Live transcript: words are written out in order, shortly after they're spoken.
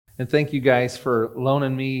And thank you guys for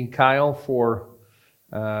loaning me Kyle for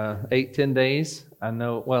 8-10 days. I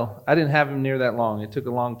know, well, I didn't have him near that long. It took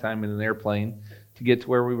a long time in an airplane to get to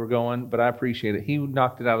where we were going, but I appreciate it. He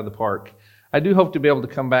knocked it out of the park. I do hope to be able to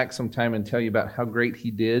come back sometime and tell you about how great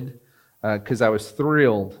he did, because I was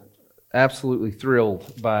thrilled, absolutely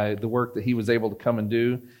thrilled by the work that he was able to come and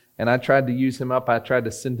do. And I tried to use him up. I tried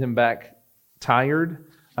to send him back tired.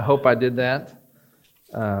 I hope I did that,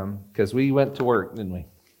 because we went to work, didn't we?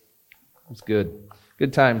 It was good.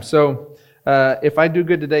 Good time. So if I do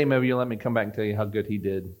good today, maybe you'll let me come back and tell you how good he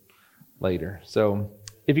did later. So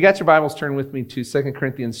if you got your Bibles, turn with me to 2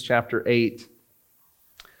 Corinthians chapter 8.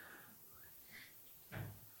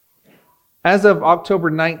 As of October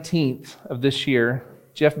 19th of this year,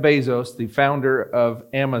 Jeff Bezos, the founder of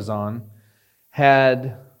Amazon,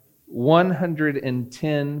 had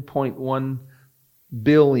 $110.1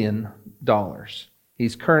 billion.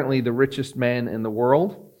 He's currently the richest man in the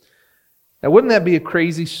world. Now, wouldn't that be a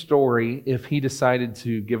crazy story if he decided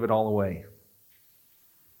to give it all away?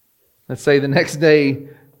 Let's say the next day,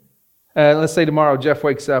 let's say tomorrow, Jeff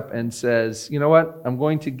wakes up and says, you know what, I'm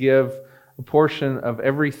going to give a portion of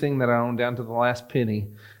everything that I own down to the last penny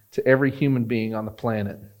to every human being on the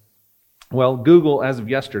planet. Well, Google, as of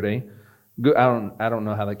yesterday, I don't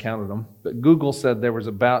know how they counted them, but Google said there was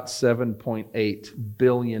about 7.8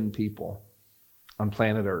 billion people on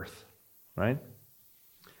planet Earth, right?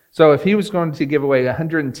 So if he was going to give away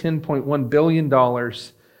 $110.1 billion,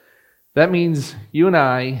 that means you and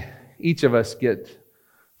I, each of us, get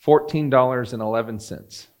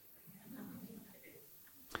 $14.11.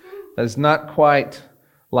 That is not quite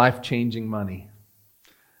life-changing money.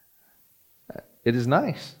 It is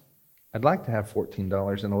nice. I'd like to have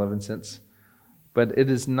 $14.11, but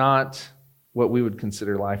it is not what we would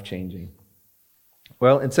consider life-changing.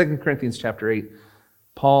 Well, in 2 Corinthians chapter 8,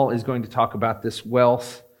 Paul is going to talk about this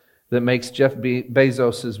wealth that makes Jeff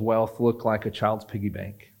Bezos' wealth look like a child's piggy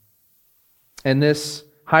bank. And this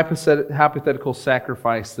hypothetical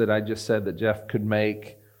sacrifice that I just said that Jeff could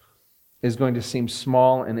make is going to seem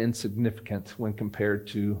small and insignificant when compared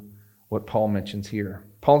to what Paul mentions here.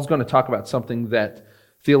 Paul's going to talk about something that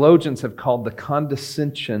theologians have called the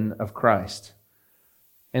condescension of Christ.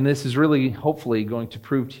 And this is really, hopefully, going to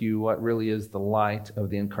prove to you what really is the light of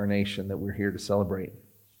the Incarnation that we're here to celebrate.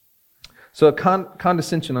 So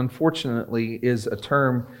condescension, unfortunately, is a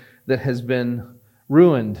term that has been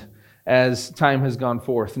ruined as time has gone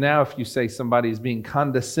forth. Now, if you say somebody is being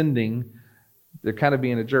condescending, they're kind of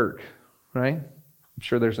being a jerk, right? I'm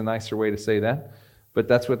sure there's a nicer way to say that, but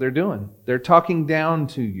that's what they're doing. They're talking down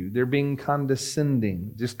to you. They're being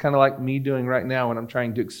condescending, just kind of like me doing right now when I'm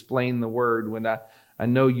trying to explain the word when I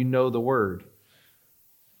know you know the word.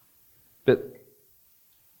 But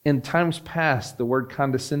in times past, the word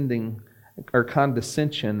condescending or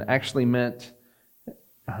condescension actually meant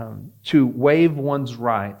to waive one's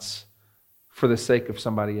rights for the sake of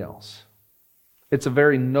somebody else. It's a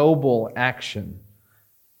very noble action.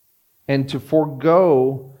 And to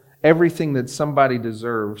forego everything that somebody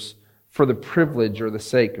deserves for the privilege or the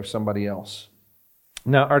sake of somebody else.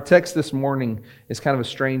 Now, our text this morning is kind of a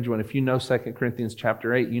strange one. If you know 2 Corinthians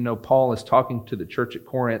chapter 8, you know Paul is talking to the church at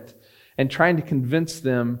Corinth and trying to convince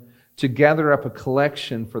them to gather up a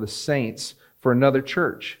collection for the saints for another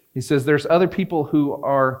church. He says there's other people who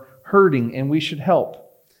are hurting and we should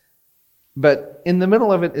help. But in the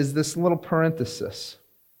middle of it is this little parenthesis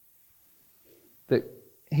that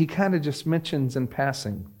he kind of just mentions in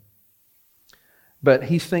passing. But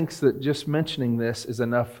he thinks that just mentioning this is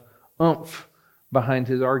enough oomph behind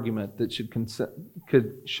his argument that should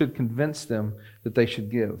convince them that they should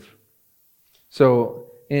give. So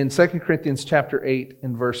in 2 Corinthians chapter 8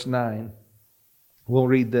 and verse 9, we'll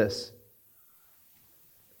read this.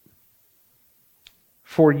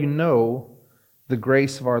 For you know the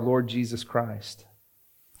grace of our Lord Jesus Christ,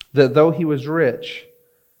 that though he was rich,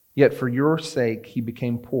 yet for your sake he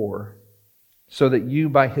became poor, so that you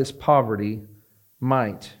by his poverty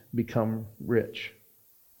might become rich.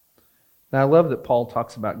 Now I love that Paul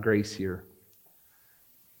talks about grace here.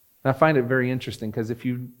 And I find it very interesting because if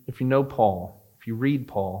you know Paul, if you read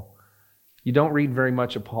Paul, you don't read very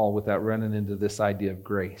much of Paul without running into this idea of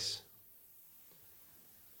grace.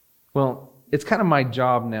 Well, it's kind of my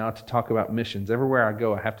job now to talk about missions. Everywhere I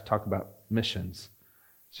go, I have to talk about missions.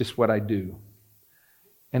 It's just what I do.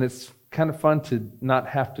 And it's kind of fun to not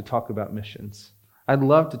have to talk about missions. I'd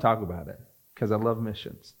love to talk about it because I love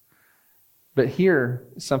missions. But here,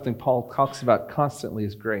 something Paul talks about constantly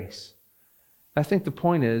is grace. I think the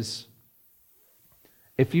point is,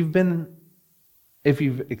 if you've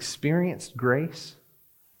experienced grace,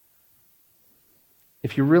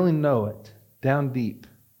 if you really know it down deep,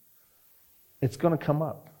 it's going to come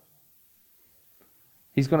up.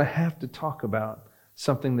 He's going to have to talk about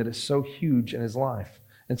something that is so huge in his life.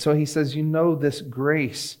 And so he says, you know this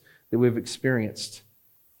grace that we've experienced.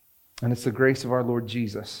 And it's the grace of our Lord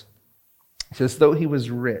Jesus. He says, though he was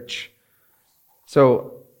rich.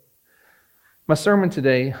 So my sermon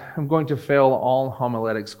today, I'm going to fail all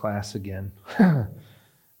homiletics class again.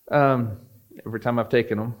 Every time I've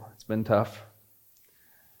taken them, it's been tough.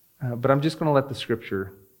 But I'm just going to let the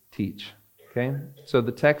Scripture teach. Okay? So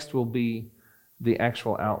the text will be the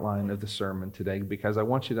actual outline of the sermon today, because I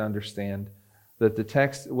want you to understand that the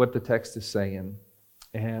text, what the text is saying,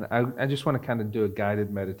 and I just want to kind of do a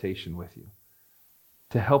guided meditation with you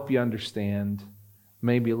to help you understand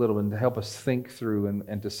maybe a little bit, and to help us think through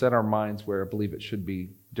and to set our minds where I believe it should be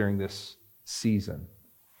during this season.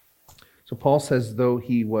 So Paul says, though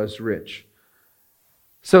he was rich.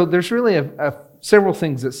 So there's really several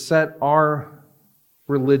things that set our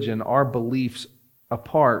religion, our beliefs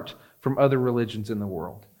apart from other religions in the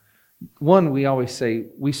world. One, we always say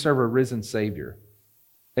we serve a risen Savior.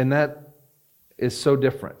 And that is so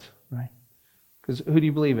different, right? Because who do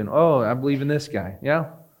you believe in? Oh, I believe in this guy. Yeah?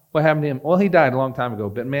 What happened to him? Well, he died a long time ago,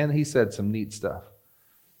 but man, he said some neat stuff.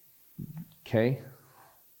 Okay?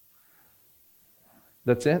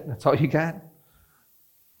 That's it? That's all you got?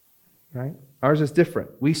 Right? Ours is different.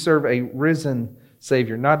 We serve a risen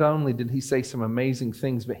Savior. Not only did he say some amazing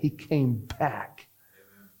things, but he came back.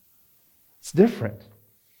 It's different.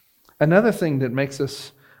 Another thing that makes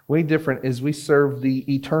us way different is we serve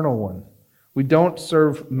the eternal one. We don't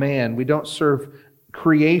serve man. We don't serve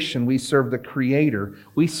creation. We serve the Creator.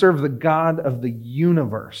 We serve the God of the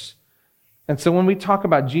universe. And so when we talk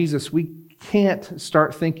about Jesus, we can't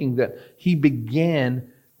start thinking that he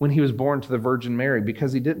began when he was born to the Virgin Mary,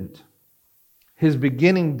 because he didn't. His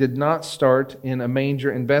beginning did not start in a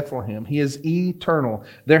manger in Bethlehem. He is eternal.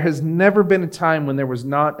 There has never been a time when there was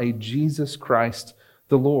not a Jesus Christ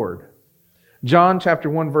the Lord. John chapter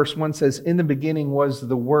 1 verse 1 says, in the beginning was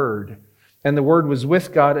the Word, and the Word was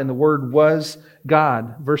with God, and the Word was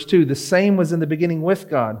God. Verse 2, the same was in the beginning with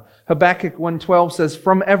God. Habakkuk 1:12 says,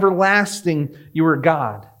 from everlasting you are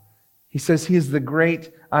God. He says he is the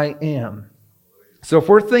great I am. So if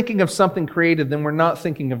we're thinking of something created, then we're not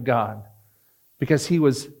thinking of God, because he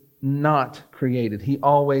was not created. He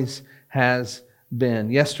always has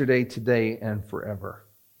been, yesterday, today, and forever.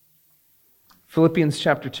 Philippians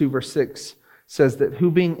chapter 2 verse 6 says that who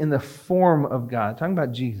being in the form of God, talking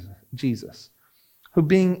about Jesus, who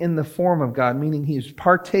being in the form of God, meaning he is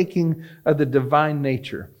partaking of the divine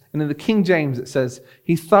nature. And in the King James it says,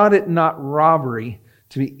 he thought it not robbery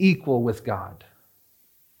to be equal with God.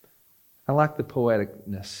 I like the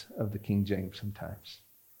poeticness of the King James sometimes.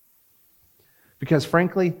 Because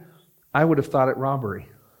frankly, I would have thought it robbery.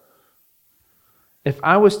 If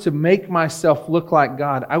I was to make myself look like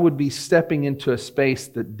God, I would be stepping into a space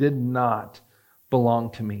that did not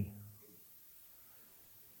belong to me.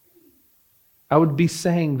 I would be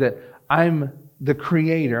saying that I'm the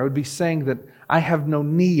Creator. I would be saying that I have no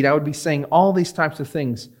need. I would be saying all these types of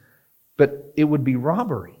things, but it would be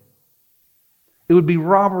robbery. It would be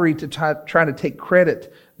robbery to try to take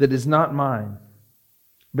credit that is not mine.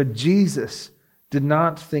 But Jesus did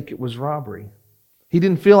not think it was robbery. He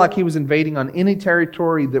didn't feel like he was invading on any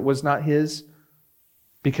territory that was not his,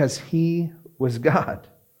 because he was God.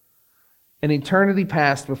 In eternity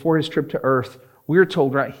past, before his trip to earth, we're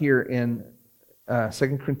told right here in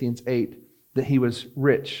 2 Corinthians 8 that he was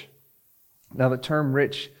rich. Now the term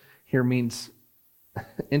rich here means,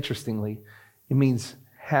 interestingly, it means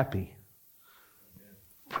happy,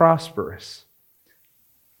 prosperous,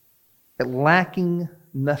 lacking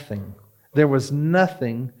nothing. There was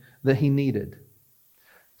nothing that he needed.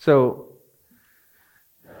 So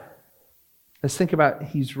let's think about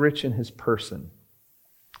he's rich in his person,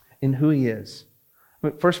 in who he is.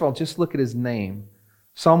 First of all, just look at his name.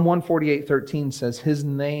 Psalm 148:13 says his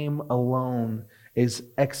name alone is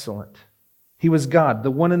excellent. He was God,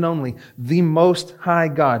 the one and only, the most high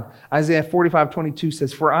God. Isaiah 45:22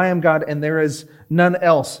 says, for I am God and there is none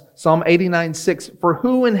else. Psalm 89:6, for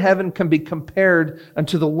who in heaven can be compared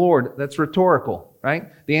unto the Lord? That's rhetorical,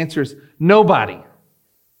 right? The answer is nobody.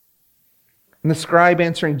 And the scribe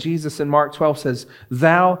answering Jesus in Mark 12 says,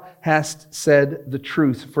 thou hast said the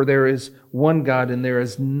truth, for there is one God and there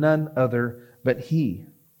is none other but he.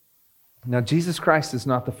 Now Jesus Christ is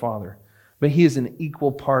not the Father, but he is an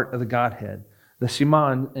equal part of the Godhead. The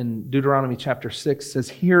Shema in Deuteronomy chapter 6 says,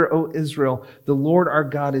 hear, O Israel, the Lord our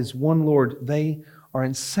God is one Lord. They are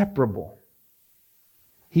inseparable.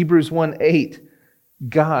 Hebrews 1:8,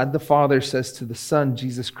 God the Father says to the Son,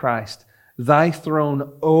 Jesus Christ, thy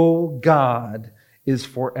throne, O God, is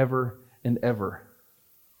forever and ever.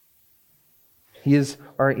 He is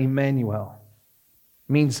our Emmanuel.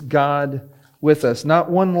 Means God with us. Not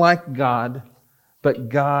one like God, but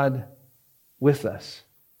God with us.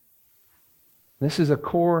 This is a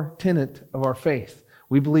core tenet of our faith.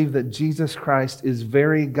 We believe that Jesus Christ is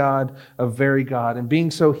very God of very God. And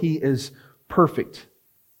being so, He is perfect.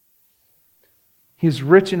 He is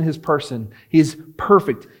rich in His person. He is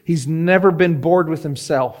perfect. He's never been bored with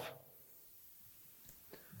Himself.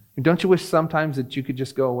 Don't you wish sometimes that you could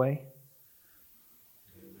just go away?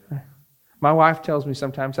 My wife tells me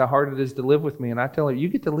sometimes how hard it is to live with me, and I tell her, you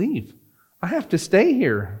get to leave. I have to stay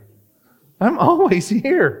here. I'm always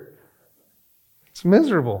here. It's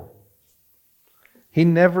miserable. He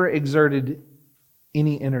never exerted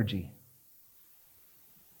any energy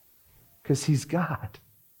because He's God.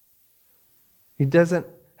 He doesn't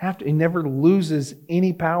have to. He never loses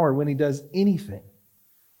any power when He does anything.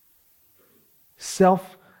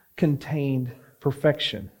 Self-contained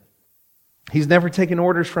perfection. He's never taken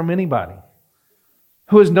orders from anybody.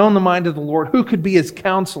 Who has known the mind of the Lord? Who could be His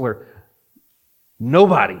counselor?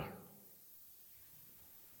 Nobody.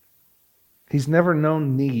 He's never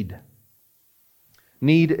known need.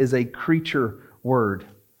 Need is a creature word.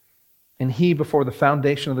 And He, before the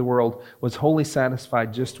foundation of the world, was wholly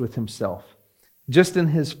satisfied just with Himself. Just in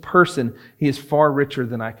His person, He is far richer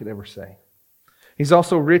than I could ever say. He's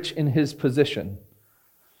also rich in His position.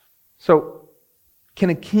 So, can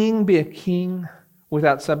a king be a king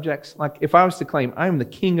without subjects? Like, if I was to claim, I'm the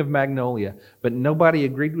king of Magnolia, but nobody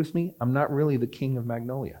agreed with me, I'm not really the king of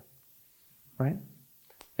Magnolia. Right?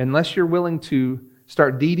 Unless you're willing to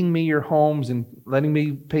start deeding me your homes and letting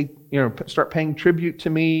me pay, start paying tribute to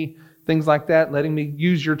me, things like that, letting me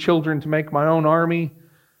use your children to make my own army,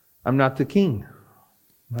 I'm not the king.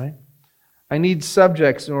 Right? I need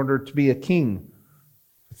subjects in order to be a king.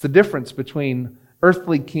 It's the difference between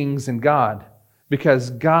earthly kings and God,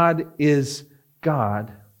 because God is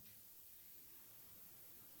God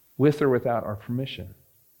with or without our permission.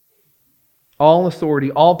 All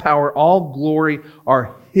authority, all power, all glory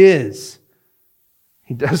are His.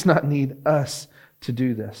 He does not need us to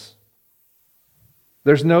do this.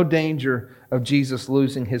 There's no danger of Jesus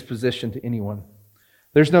losing His position to anyone.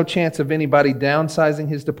 There's no chance of anybody downsizing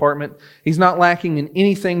His department. He's not lacking in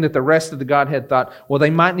anything that the rest of the Godhead thought, well, they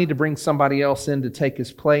might need to bring somebody else in to take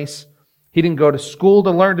His place. He didn't go to school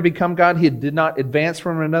to learn to become God. He did not advance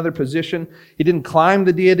from another position. He didn't climb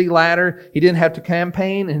the deity ladder. He didn't have to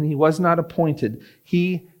campaign, and He was not appointed.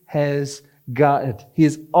 He has God. He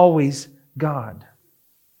is always God.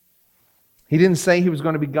 He didn't say He was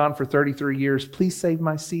going to be gone for 33 years. Please save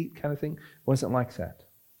my seat kind of thing. It wasn't like that.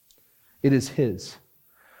 It is His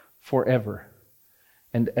forever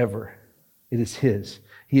and ever. It is His.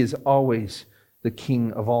 He is always the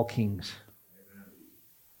King of all kings.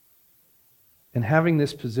 And having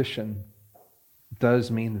this position does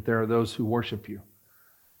mean that there are those who worship You.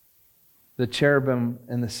 The cherubim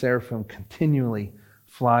and the seraphim continually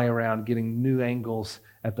fly around getting new angles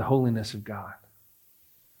at the holiness of God.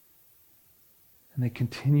 And they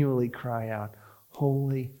continually cry out,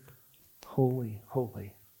 holy, holy,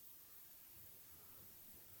 holy.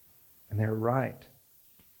 And they're right.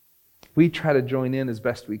 We try to join in as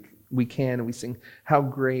best we can, and we sing, how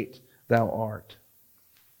great Thou art.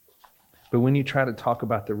 But when you try to talk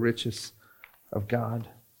about the riches of God,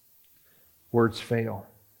 words fail.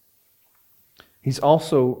 He's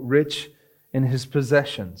also rich in His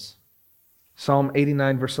possessions. Psalm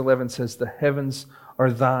 89 verse 11 says, the heavens are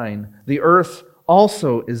Thine, the earth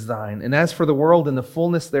also is Thine, and as for the world and the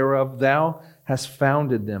fullness thereof, Thou hast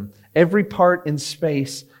founded them. Every part in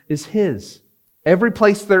space is His. Every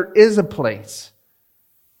place there is a place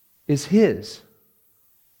is His.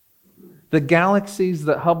 The galaxies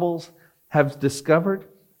that Hubble have discovered,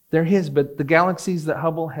 they're His, but the galaxies that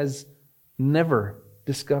Hubble has never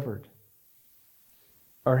discovered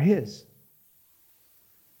are His.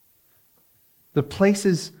 The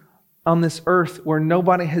places on this earth where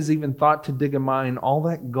nobody has even thought to dig a mine, all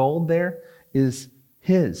that gold there is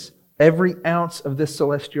His. Every ounce of this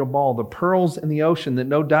celestial ball, the pearls in the ocean that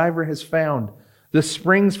no diver has found, the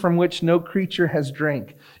springs from which no creature has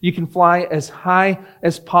drank. You can fly as high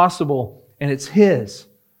as possible, and it's His.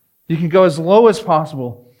 You can go as low as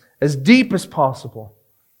possible, as deep as possible.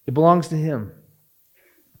 It belongs to Him.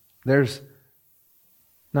 There's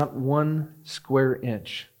not 1 square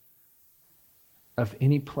inch of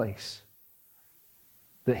any place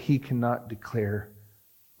that He cannot declare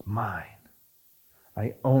mine.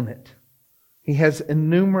 I own it. He has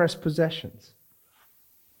innumerous possessions.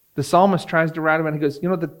 The psalmist tries to write about it. He goes,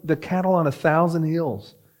 the cattle on 1,000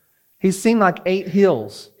 hills. He's seen like 8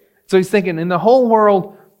 hills. So he's thinking, in the whole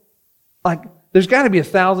world, Like, there's got to be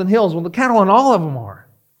 1,000 hills. Well, count on all of them are.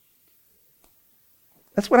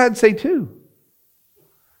 That's what I'd say too.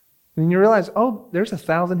 And you realize, oh, there's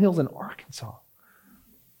 1,000 hills in Arkansas.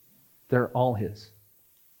 They're all His.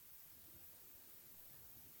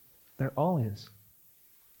 They're all His.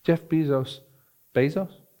 Jeff Bezos? I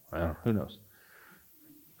don't know, who knows?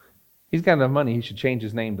 He's got enough money, he should change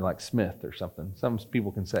his name to like Smith or something. Some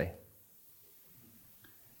people can say.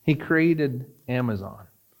 He created Amazon.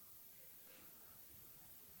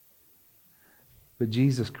 But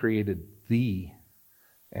Jesus created the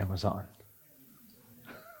Amazon.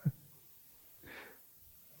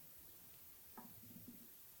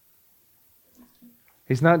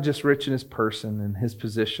 He's not just rich in His person and His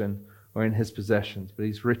position or in His possessions, but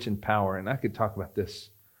He's rich in power. And I could talk about this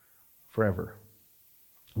forever.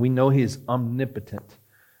 We know He is omnipotent.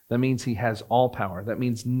 That means He has all power. That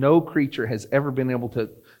means no creature has ever been able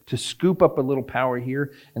to scoop up a little power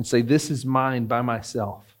here and say, this is mine by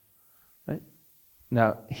myself. Right?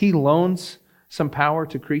 Now, He loans some power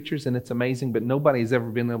to creatures and it's amazing, but nobody has ever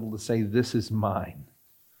been able to say, this is mine.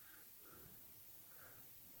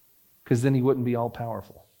 Because then He wouldn't be all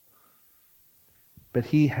powerful. But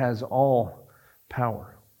He has all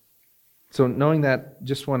power. So knowing that,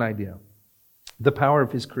 just one idea. The power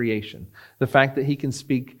of His creation. The fact that He can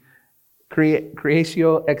speak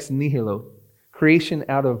creatio ex nihilo. Creation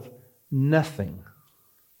out of nothing.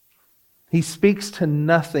 He speaks to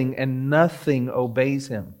nothing and nothing obeys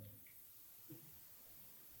Him.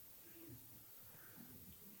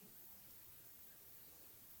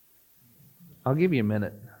 I'll give you a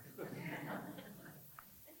minute.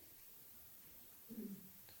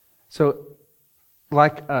 So,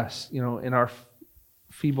 like us, in our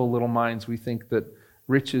feeble little minds, we think that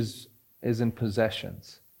riches is in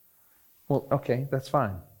possessions. Well, okay, that's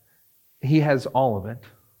fine. He has all of it.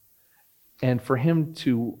 And for Him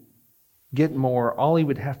to get more, all He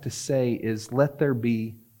would have to say is, let there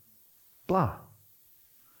be blah.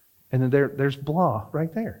 And then there's blah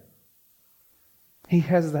right there. He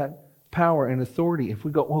has that power and authority. If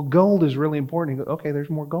we go, well, gold is really important, you go, okay, there's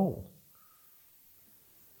more gold.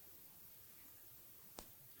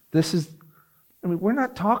 We're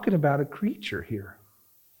not talking about a creature here.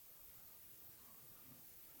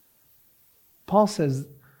 Paul says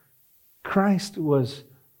Christ was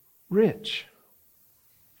rich.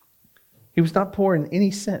 He was not poor in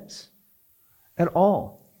any sense at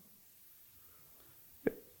all.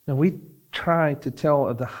 Now we try to tell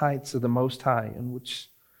of the heights of the Most High, in which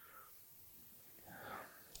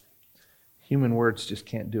human words just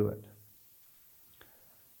can't do it.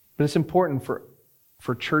 But it's important for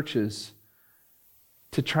churches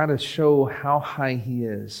to try to show how high He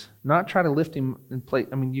is. Not try to lift Him in place.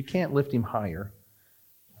 You can't lift Him higher.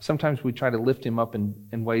 Sometimes we try to lift Him up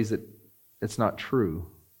in ways that it's not true.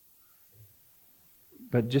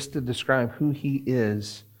 But just to describe who He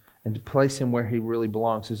is and to place Him where He really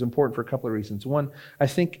belongs is important for a couple of reasons. One, I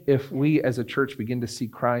think if we as a church begin to see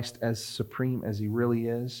Christ as supreme as He really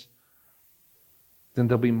is, then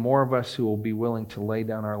there'll be more of us who will be willing to lay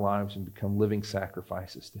down our lives and become living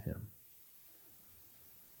sacrifices to Him.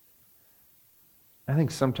 I think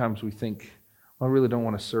sometimes we think, well, I really don't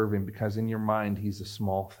want to serve Him because in your mind He's a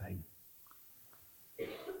small thing.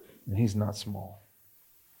 And He's not small.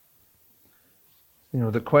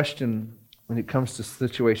 The question when it comes to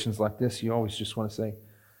situations like this, you always just want to say,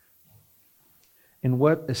 in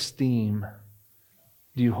what esteem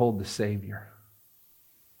do you hold the Savior?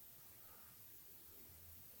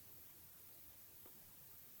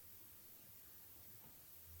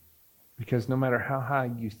 Because no matter how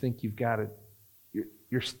high you think you've got it,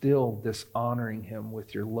 you're still dishonoring Him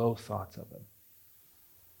with your low thoughts of Him.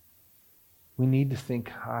 We need to think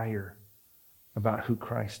higher about who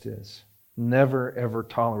Christ is. Never, ever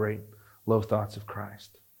tolerate low thoughts of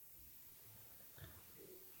Christ.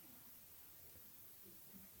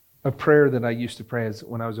 A prayer that I used to pray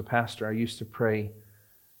when I was a pastor, I used to pray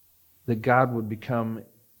that God would become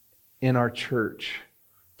in our church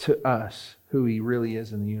to us who He really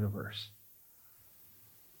is in the universe.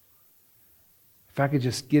 If I could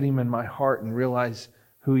just get Him in my heart and realize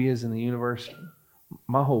who He is in the universe,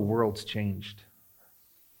 my whole world's changed.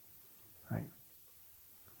 Right?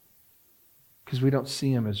 Because we don't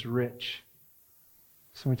see Him as rich.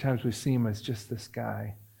 So many times we see Him as just this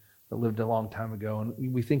guy that lived a long time ago,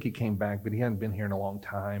 and we think He came back, but He hadn't been here in a long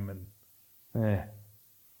time, and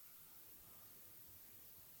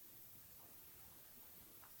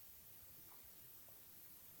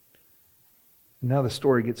Now the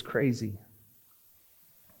story gets crazy.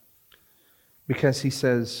 Because He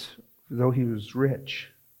says, though He was rich,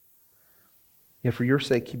 yet for your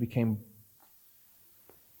sake He became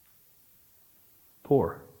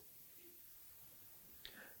poor.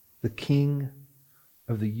 The King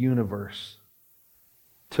of the universe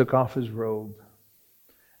took off his robe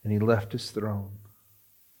and he left his throne.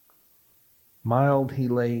 Mild he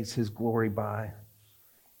lays his glory by,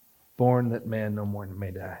 born that man no more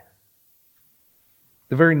may die.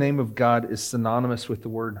 The very name of God is synonymous with the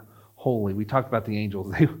word holy. We talked about the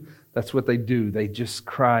angels. That's what they do. They just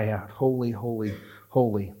cry out, holy, holy,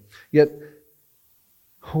 holy. Yet,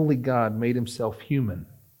 holy God made himself human.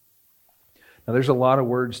 Now, there's a lot of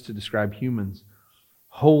words to describe humans.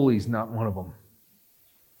 Holy is not one of them.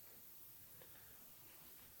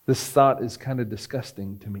 This thought is kind of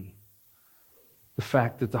disgusting to me. The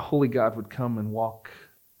fact that the holy God would come and walk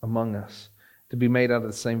among us, to be made out of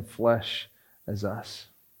the same flesh as us.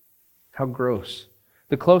 How gross.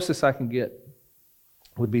 The closest I can get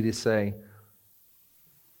would be to say,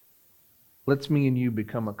 let's me and you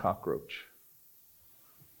become a cockroach.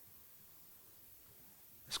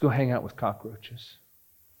 Let's go hang out with cockroaches.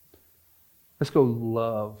 Let's go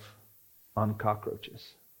love on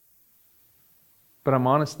cockroaches. But I'm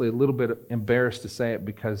honestly a little bit embarrassed to say it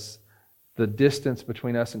because the distance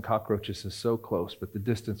between us and cockroaches is so close, but the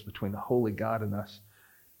distance between the holy God and us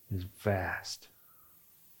is vast.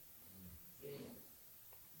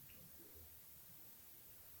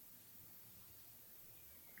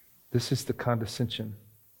 This is the condescension.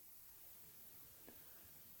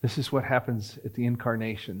 This is what happens at the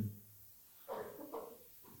Incarnation.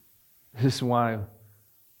 This is why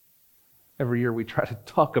every year we try to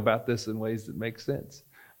talk about this in ways that make sense.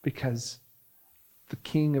 Because the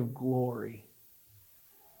King of glory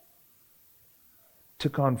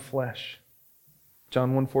took on flesh.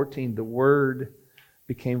 John 1:14, the Word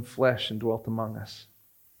became flesh and dwelt among us.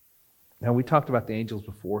 Now, we talked about the angels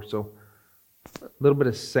before, so a little bit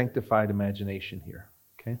of sanctified imagination here,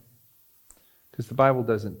 okay? Because the Bible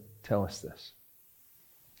doesn't tell us this.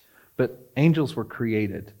 But angels were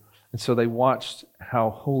created, and so they watched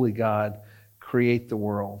how holy God create the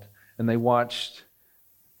world, and they watched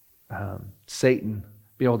Satan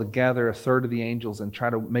be able to gather a third of the angels and try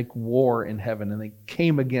to make war in heaven, and they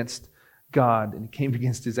came against God, and he came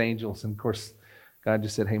against his angels, and of course, God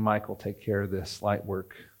just said, hey, Michael, take care of this light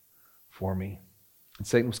work for me. And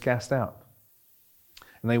Satan was cast out.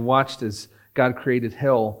 And they watched as God created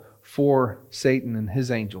hell for Satan and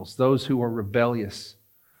his angels, those who were rebellious.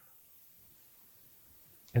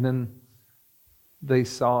 And then they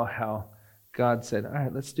saw how God said, all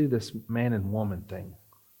right, let's do this man and woman thing.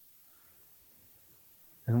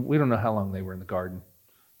 And we don't know how long they were in the garden.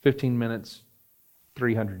 15 minutes,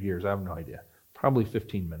 300 years, I have no idea. Probably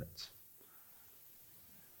 15 minutes.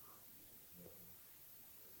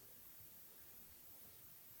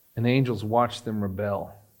 And the angels watched them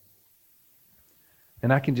rebel.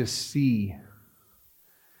 And I can just see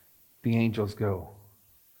the angels go,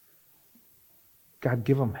 God,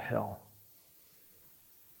 give them hell.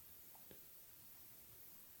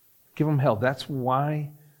 Give them hell. That's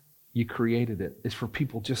why you created it, is for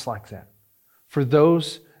people just like that. For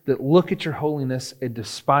those that look at your holiness and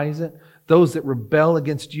despise it, those that rebel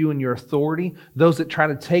against you and your authority, those that try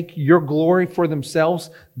to take your glory for themselves,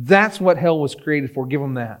 that's what hell was created for. Give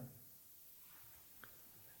them that.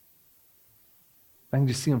 I can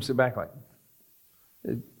just see them sit back like,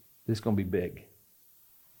 this is going to be big.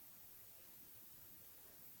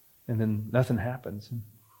 And then nothing happens.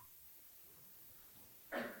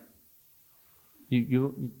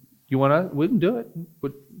 You want to? We can do it.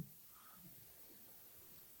 But,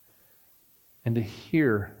 and to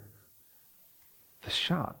hear the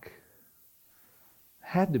shock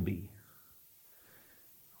had to be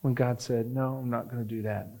when God said, no, I'm not going to do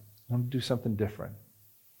that. I'm going to do something different.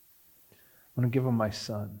 I'm going to give him my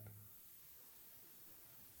son.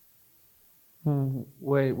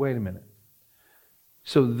 Wait a minute.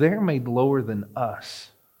 So they're made lower than us.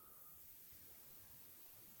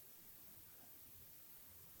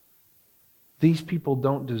 These people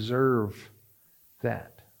don't deserve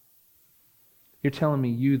that. You're telling me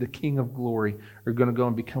you, the King of glory, are going to go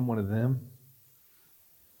and become one of them?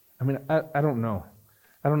 I mean, I don't know.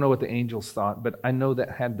 I don't know what the angels thought, but I know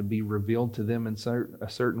that had to be revealed to them in a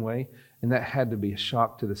certain way, and that had to be a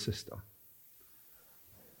shock to the system.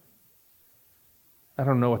 I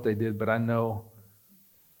don't know what they did, but I know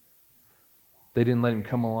they didn't let him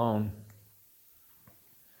come alone.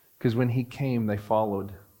 Because when he came, they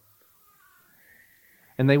followed.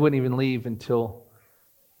 And they wouldn't even leave until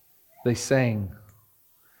they sang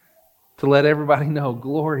to let everybody know,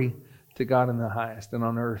 glory to God in the highest, and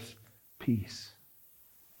on earth, peace,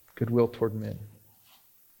 goodwill toward men.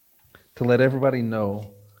 To let everybody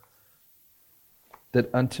know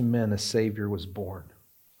that unto men a Savior was born.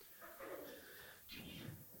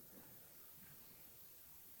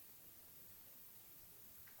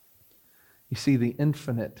 You see, the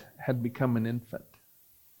infinite had become an infant.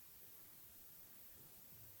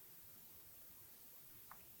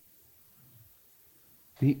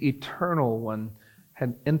 The eternal one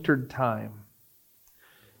had entered time.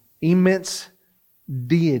 Immense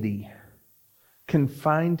deity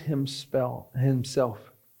confined himself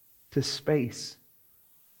to space.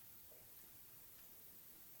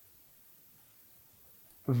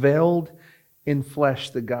 Veiled in flesh,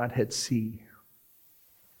 the Godhead see.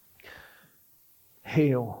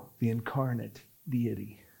 Hail the incarnate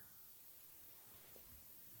deity.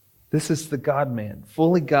 This is the God-man,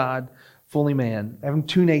 fully God, fully man, having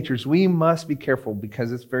two natures. We must be careful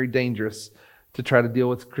because it's very dangerous to try to deal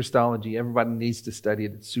with Christology. Everybody needs to study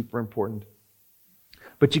it. It's super important.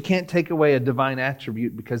 But you can't take away a divine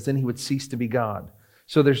attribute because then he would cease to be God.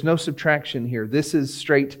 So there's no subtraction here. This is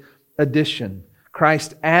straight addition.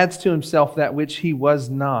 Christ adds to himself that which he was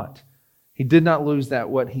not. He did not lose that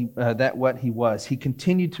what he was. He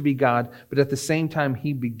continued to be God, but at the same time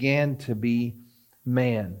he began to be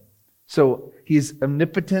man. So he's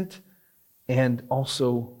omnipotent and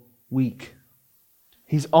also weak.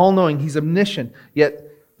 He's all-knowing. He's omniscient. Yet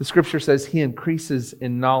the Scripture says he increases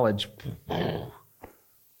in knowledge.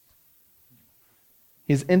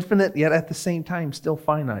 He's infinite, yet at the same time still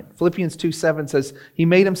finite. Philippians 2:7 says, he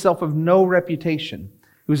made himself of no reputation.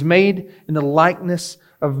 He was made in the likeness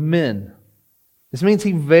of men. This means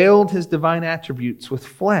he veiled his divine attributes with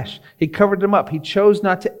flesh. He covered them up. He chose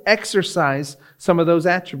not to exercise some of those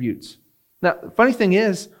attributes. Now, the funny thing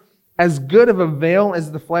is, as good of a veil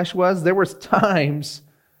as the flesh was, there was times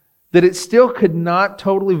that it still could not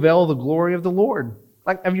totally veil the glory of the Lord.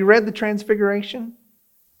 Like, have you read the Transfiguration?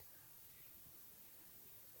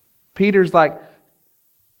 Peter's like,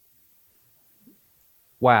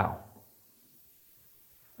 wow.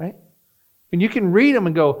 Right? And you can read them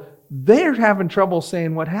and go, they're having trouble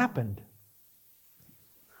saying what happened.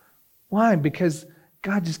 Why? Because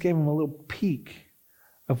God just gave them a little peek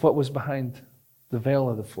of what was behind the veil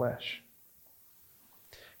of the flesh.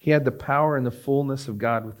 He had the power and the fullness of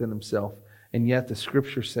God within himself, and yet the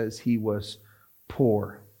Scripture says he was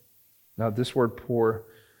poor. Now, this word poor,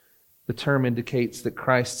 the term indicates that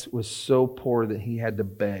Christ was so poor that he had to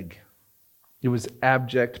beg. It was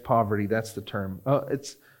abject poverty. That's the term.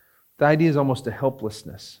 The idea is almost a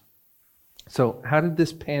helplessness. So how did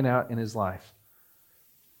this pan out in his life?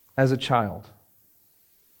 As a child,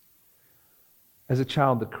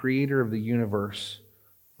 the creator of the universe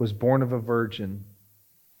was born of a virgin,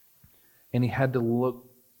 and he had to look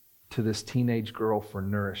to this teenage girl for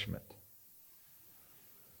nourishment.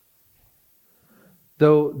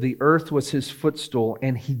 Though the earth was his footstool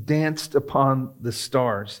and he danced upon the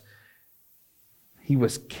stars, he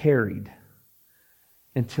was carried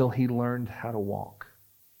until he learned how to walk.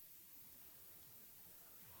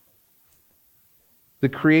 The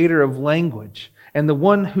creator of language and the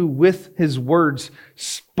one who with his words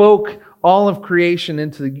spoke all of creation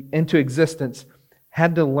into existence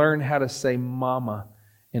had to learn how to say mama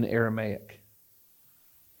in Aramaic.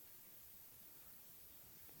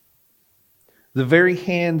 The very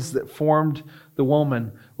hands that formed the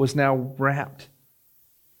woman was now wrapped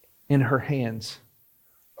in her hands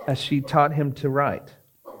as she taught him to write,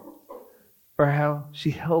 or how she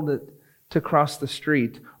held it to cross the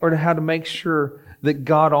street, or to how to make sure that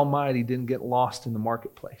God Almighty didn't get lost in the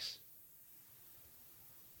marketplace.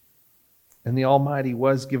 And the Almighty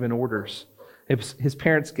was given orders. His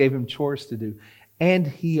parents gave him chores to do, and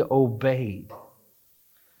he obeyed.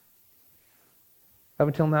 Up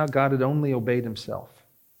until now, God had only obeyed himself.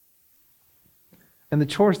 And the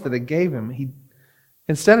chores that it gave him, he,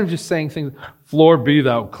 instead of just saying things, floor be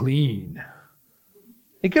thou clean,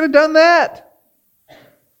 he could have done that.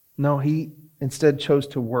 No, he instead chose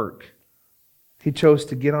to work. He chose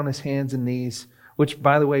to get on his hands and knees, which,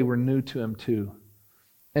 by the way, were new to him too,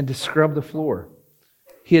 and to scrub the floor.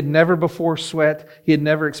 He had never before sweat. He had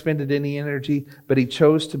never expended any energy, but he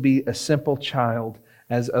chose to be a simple child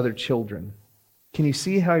as other children. Can you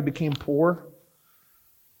see how he became poor?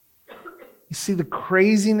 You see the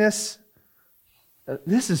craziness?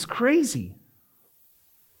 This is crazy.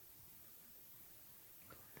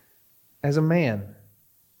 As a man,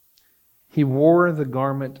 he wore the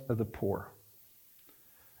garment of the poor.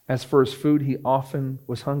 As for his food, he often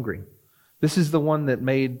was hungry. This is the one that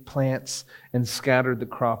made plants and scattered the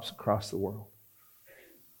crops across the world.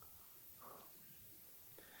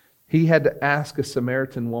 He had to ask a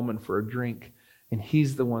Samaritan woman for a drink, and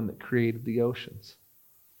he's the one that created the oceans.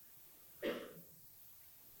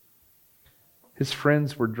 His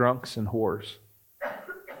friends were drunks and whores.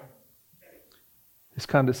 His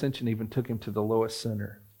condescension even took him to the lowest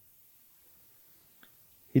sinner.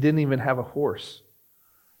 He didn't even have a horse.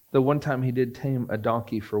 The one time he did tame a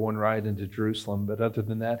donkey for one ride into Jerusalem, but other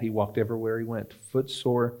than that, he walked everywhere he went,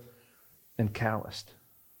 footsore and calloused.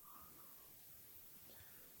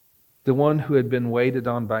 The one who had been waited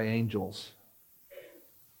on by angels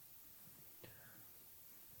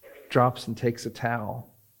drops and takes a towel,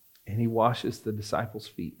 and he washes the disciples'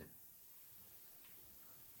 feet.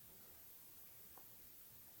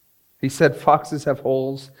 He said, "Foxes have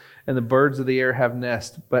holes, and the birds of the air have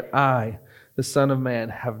nests, but I, the Son of Man,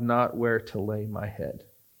 have not where to lay my head."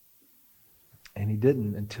 And he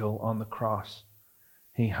didn't until on the cross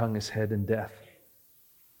he hung his head in death.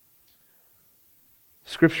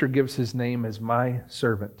 Scripture gives his name as my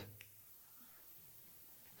servant.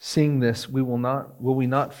 Seeing this, will we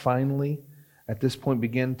not finally at this point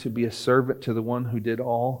begin to be a servant to the one who did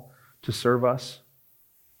all to serve us,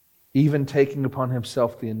 even taking upon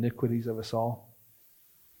himself the iniquities of us all?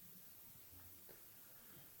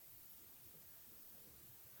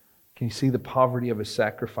 Can you see the poverty of his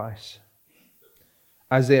sacrifice?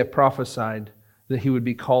 Isaiah prophesied that he would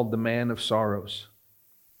be called the man of sorrows.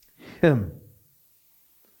 Him,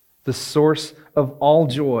 the source of all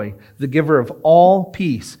joy, the giver of all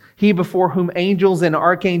peace, he before whom angels and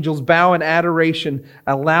archangels bow in adoration,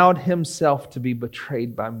 allowed himself to be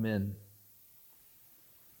betrayed by men.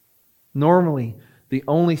 Normally, the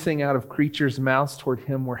only thing out of creatures' mouths toward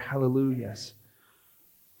him were hallelujahs.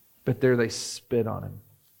 But there they spit on him.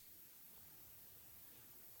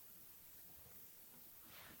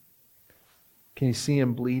 Can you see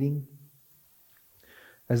him bleeding?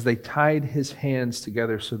 As they tied his hands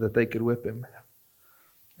together so that they could whip him.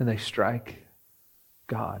 And they strike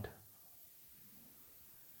God.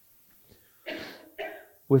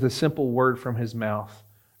 With a simple word from his mouth,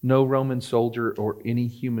 no Roman soldier or any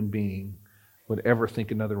human being would ever think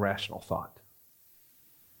another rational thought.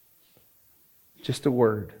 Just a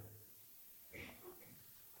word.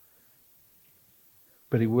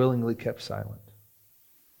 But he willingly kept silent.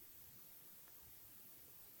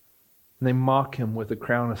 And they mock him with a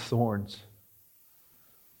crown of thorns.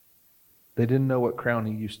 They didn't know what crown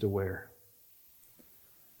he used to wear.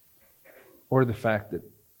 Or the fact that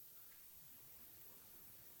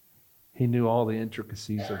he knew all the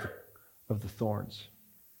intricacies of the thorns.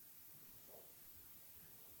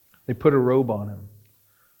 They put a robe on him.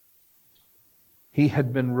 He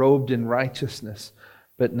had been robed in righteousness,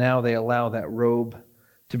 but now they allow that robe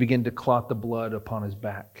to begin to clot the blood upon his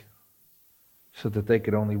back, so that they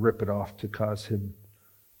could only rip it off to cause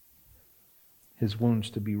his wounds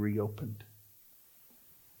to be reopened.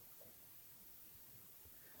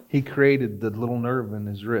 He created the little nerve in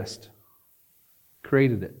his wrist.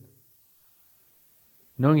 Created it.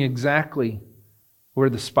 Knowing exactly where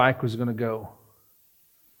the spike was going to go.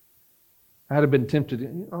 I'd have been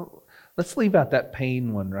tempted, let's leave out that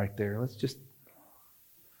pain one right there. Let's just,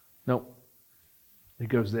 nope. It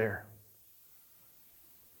goes there.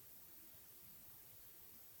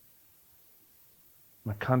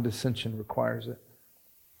 My condescension requires it.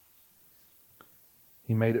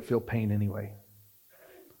 He made it feel pain anyway.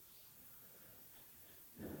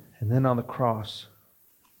 And then on the cross,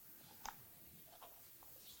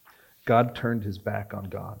 God turned his back on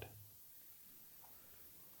God.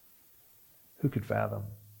 Who could fathom?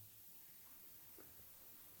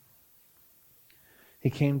 He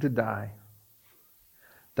came to die.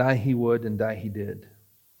 Die he would, and die he did.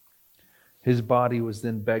 His body was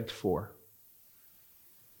then begged for.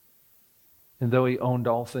 And though he owned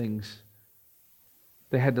all things,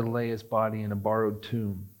 they had to lay his body in a borrowed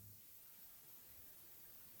tomb.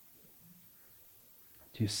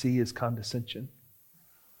 Do you see his condescension?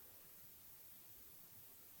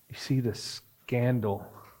 You see the scandal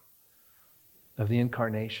of the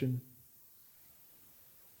Incarnation?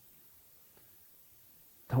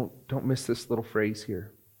 Don't miss this little phrase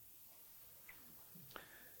here.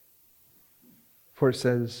 For it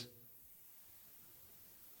says,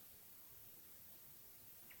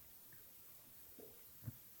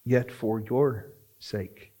 yet for your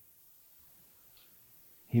sake,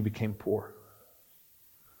 he became poor.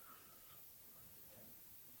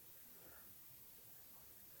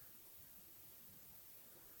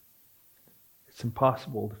 It's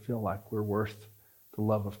impossible to feel like we're worth the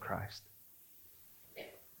love of Christ.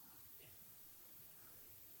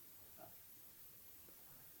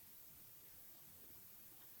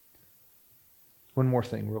 One more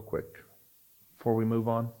thing real quick before we move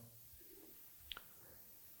on.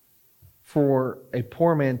 For a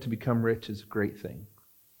poor man to become rich is a great thing.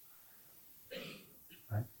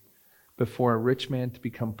 Right? But for a rich man to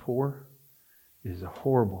become poor is a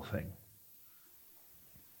horrible thing.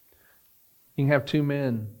 You can have two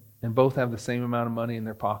men and both have the same amount of money in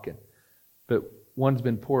their pocket. But one's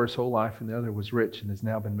been poor his whole life and the other was rich and has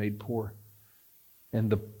now been made poor.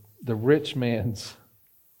 And the rich man's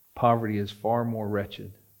poverty is far more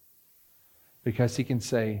wretched because he can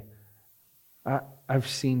say, I've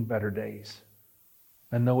seen better days.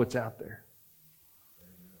 I know it's out there.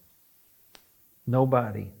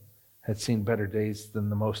 Nobody had seen better days than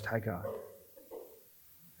the Most High God.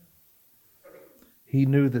 He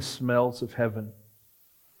knew the smells of heaven,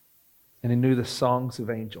 and he knew the songs of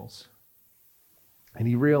angels. And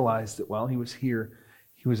he realized that while he was here,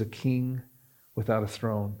 he was a king without a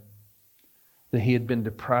throne, that he had been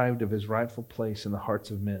deprived of his rightful place in the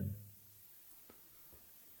hearts of men.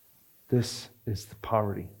 This is the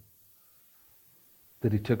poverty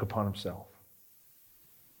that he took upon himself.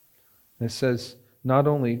 And it says, not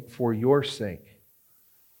only for your sake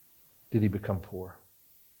did he become poor,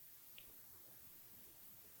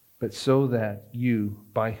 but so that you,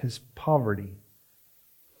 by his poverty,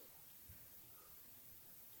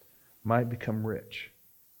 might become rich.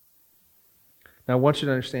 Now I want you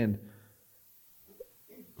to understand,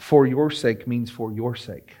 for your sake means for your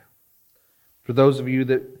sake. For those of you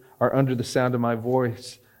that are under the sound of my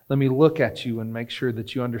voice, let me look at you and make sure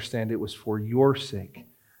that you understand it was for your sake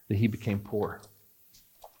that he became poor.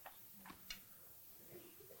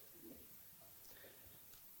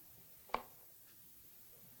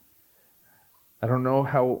 I don't know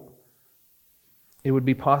how it would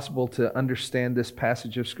be possible to understand this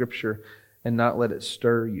passage of Scripture and not let it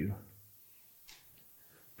stir you.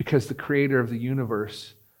 Because the Creator of the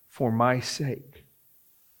universe, for my sake,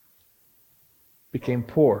 became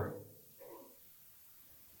poor.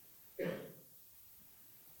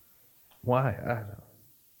 Why? I don't know.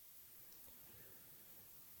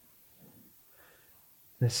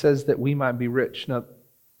 It says that we might be rich. Now,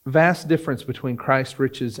 vast difference between Christ's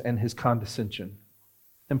riches and his condescension.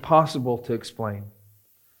 Impossible to explain.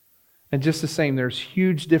 And just the same, there's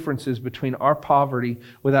huge differences between our poverty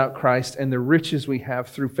without Christ and the riches we have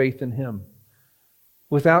through faith in him.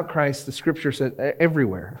 Without Christ, the Scripture says,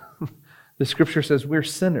 everywhere, the Scripture says we're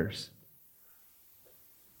sinners.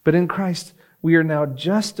 But in Christ, we are now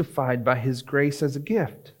justified by his grace as a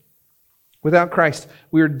gift. Without Christ,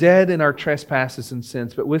 we are dead in our trespasses and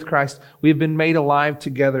sins, but with Christ, we have been made alive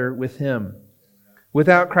together with him.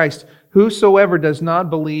 Without Christ, whosoever does not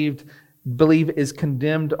believe is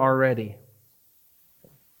condemned already.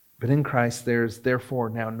 But in Christ, there is therefore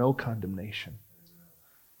now no condemnation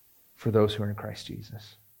for those who are in Christ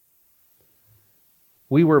Jesus.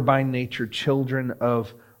 We were by nature children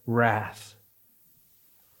of wrath.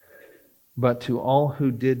 But to all who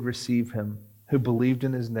did receive him, who believed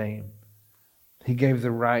in his name, he gave the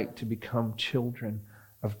right to become children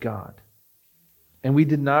of God. And we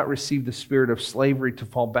did not receive the spirit of slavery to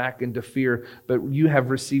fall back into fear, but you have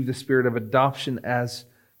received the spirit of adoption as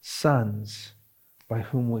sons, by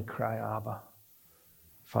whom we cry, Abba,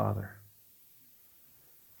 Father.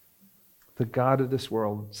 The God of this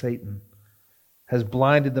world, Satan, has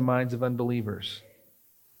blinded the minds of unbelievers.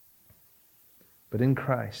 But in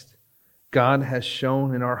Christ, God has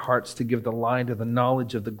shown in our hearts to give the light of the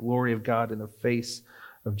knowledge of the glory of God in the face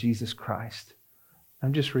of Jesus Christ.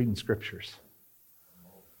 I'm just reading scriptures.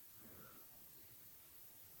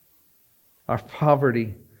 Our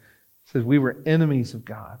poverty says we were enemies of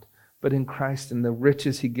God, but in Christ and the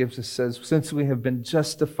riches he gives us says, since we have been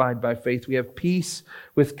justified by faith, we have peace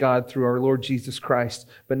with God through our Lord Jesus Christ.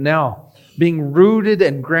 But now, being rooted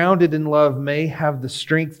and grounded in love, may have the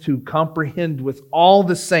strength to comprehend with all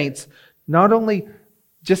the saints, not only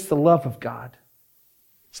just the love of God.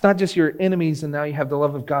 It's not just your enemies and now you have the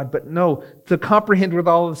love of God, but no, to comprehend with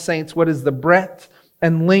all the saints what is the breadth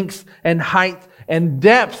and length and height and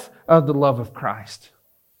depth of the love of Christ.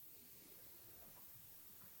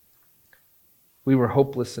 We were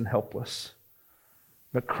hopeless and helpless,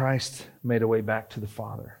 but Christ made a way back to the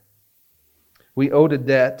Father. We owed a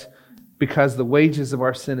debt because the wages of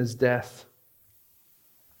our sin is death.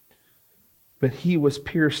 But he was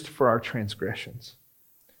pierced for our transgressions.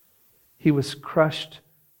 He was crushed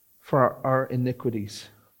for our iniquities.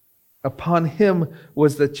 Upon him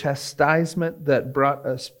was the chastisement that brought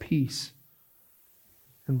us peace.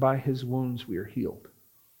 And by his wounds we are healed.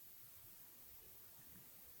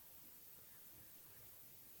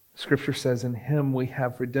 Scripture says, in him we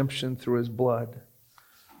have redemption through his blood,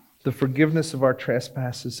 the forgiveness of our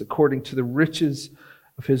trespasses according to the riches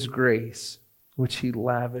of his grace, which he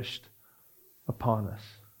lavished upon us.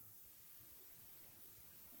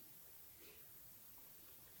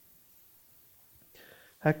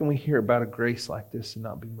 How can we hear about a grace like this and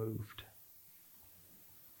not be moved?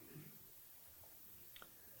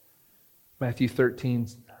 Matthew 13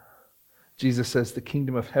 Jesus says the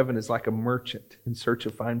kingdom of heaven is like a merchant in search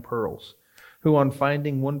of fine pearls, who on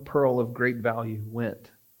finding one pearl of great value went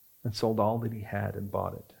and sold all that he had and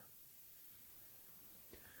bought it.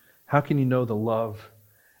 How can you know the love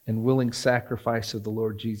and willing sacrifice of the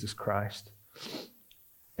Lord Jesus Christ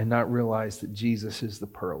and not realize that Jesus is the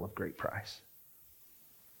pearl of great price?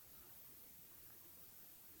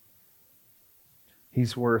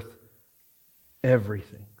 He's worth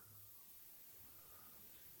everything.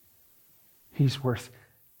 He's worth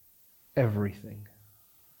everything.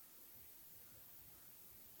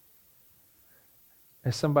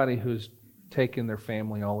 As somebody who's taken their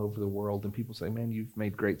family all over the world and people say, man, you've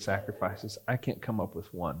made great sacrifices, I can't come up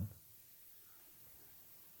with one.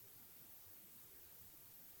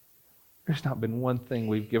 There's not been one thing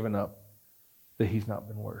we've given up that he's not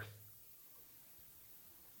been worth.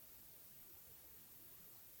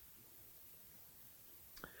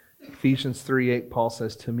 Ephesians 3:8, Paul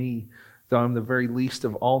says, to me, though I'm the very least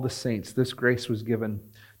of all the saints, this grace was given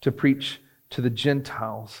to preach to the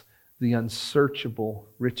Gentiles the unsearchable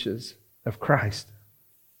riches of Christ.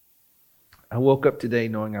 I woke up today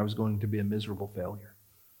knowing I was going to be a miserable failure.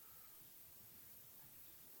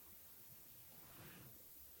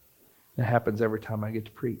 It happens every time I get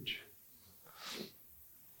to preach.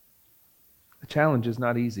 The challenge is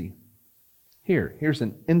not easy. Here's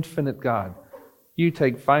an infinite God. You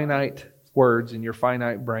take finite words in your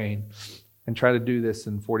finite brain and try to do this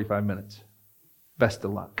in 45 minutes. Best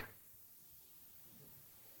of luck.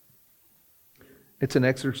 It's an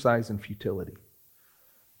exercise in futility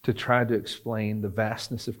to try to explain the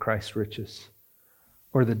vastness of Christ's riches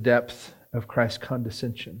or the depth of Christ's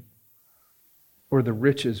condescension or the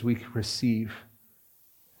riches we receive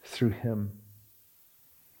through him.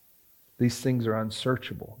 These things are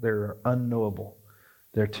unsearchable. They're unknowable.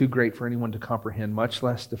 They're too great for anyone to comprehend, much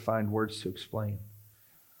less to find words to explain.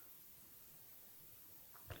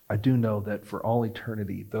 I do know that for all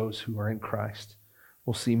eternity, those who are in Christ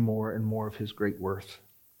will see more and more of his great worth.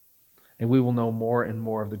 And we will know more and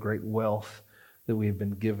more of the great wealth that we have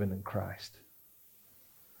been given in Christ.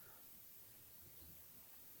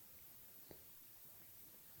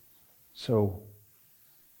 So,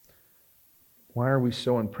 why are we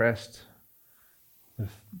so impressed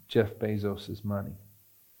with Jeff Bezos' money?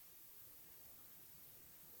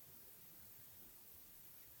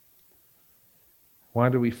 Why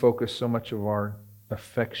do we focus so much of our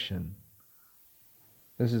affection?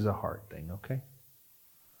 This is a hard thing, okay?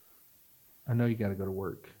 I know you got to go to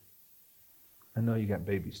work. I know you got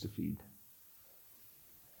babies to feed.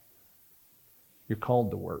 You're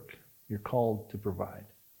called to work. You're called to provide.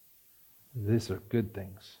 These are good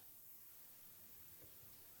things.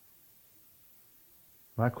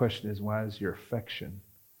 My question is, why is your affection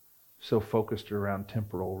so focused around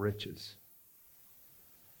temporal riches?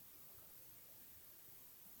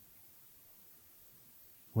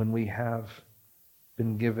 When we have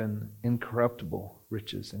been given incorruptible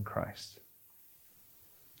riches in Christ.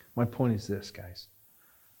 My point is this, guys.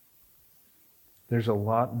 There's a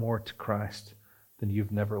lot more to Christ than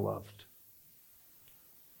you've never loved.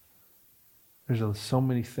 There's so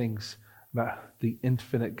many things about the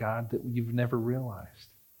infinite God that you've never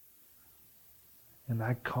realized. And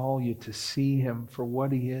I call you to see him for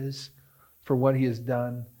what he is, for what he has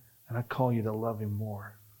done, and I call you to love him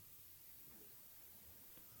more.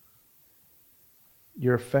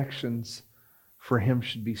 Your affections for him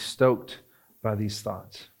should be stoked by these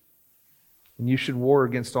thoughts. And you should war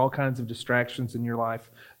against all kinds of distractions in your life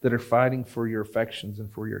that are fighting for your affections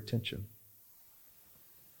and for your attention.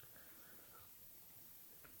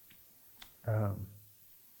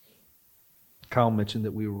 Kyle mentioned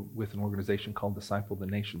that we were with an organization called Disciple the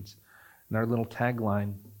Nations. And our little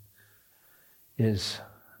tagline is,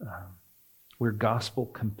 we're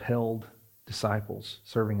gospel-compelled disciples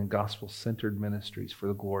serving in gospel-centered ministries for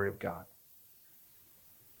the glory of God.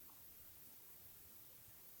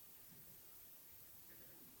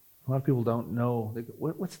 A lot of people don't know. They go,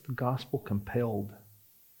 what's the gospel-compelled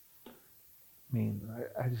mean?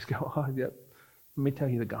 I just go, oh, yeah, let me tell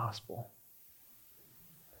you the gospel.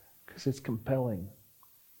 Because it's compelling.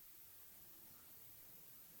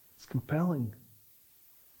 It's compelling.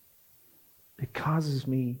 It causes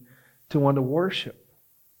me to want to worship.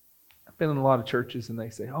 I've been in a lot of churches and they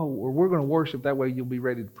say, oh, well, we're going to worship, that way you'll be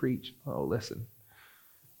ready to preach. Oh, listen,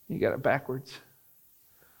 you got it backwards.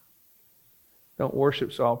 Don't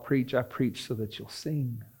worship so I'll preach. I preach so that you'll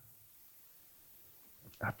sing.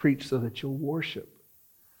 I preach so that you'll worship.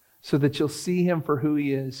 So that you'll see him for who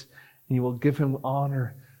he is and you will give him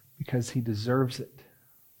honor because he deserves it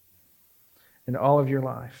in all of your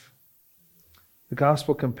life. The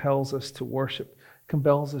gospel compels us to worship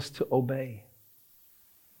compels us to obey.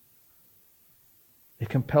 It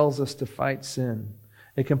compels us to fight sin.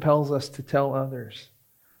 It compels us to tell others.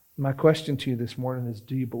 My question to you this morning is,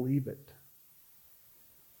 do you believe it?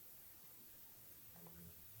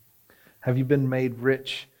 Have you been made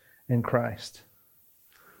rich in Christ?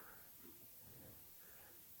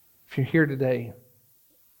 If you're here today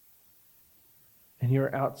and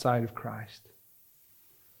you're outside of Christ,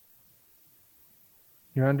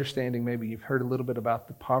 you're understanding, maybe you've heard a little bit about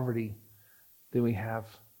the poverty that we have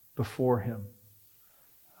before Him.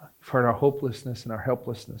 You've heard our hopelessness and our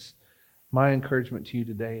helplessness. My encouragement to you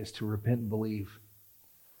today is to repent and believe,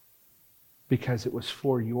 because it was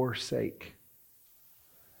for your sake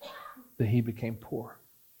that He became poor.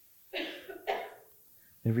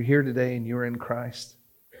 If you're here today and you're in Christ,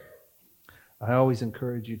 I always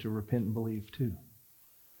encourage you to repent and believe too,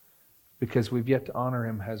 because we've yet to honor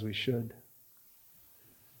Him as we should.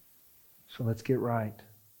 So let's get right.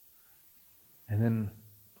 And then,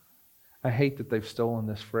 I hate that they've stolen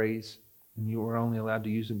this phrase and you were only allowed to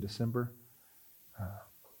use it in December.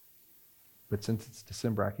 But since it's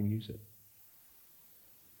December, I can use it.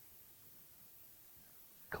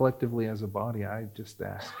 Collectively as a body, I just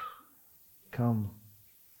ask, come,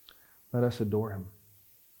 let us adore Him.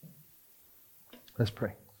 Let's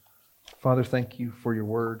pray. Father, thank you for your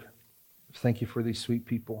word. Thank you for these sweet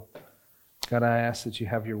people. God, I ask that you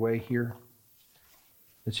have your way here,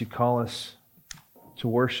 that you call us to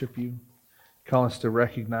worship you, call us to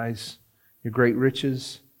recognize your great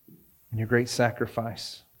riches and your great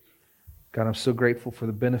sacrifice. God, I'm so grateful for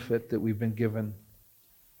the benefit that we've been given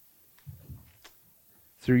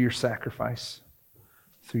through your sacrifice,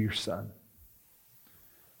 through your Son.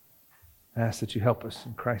 I ask that you help us.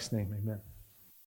 In Christ's name, amen.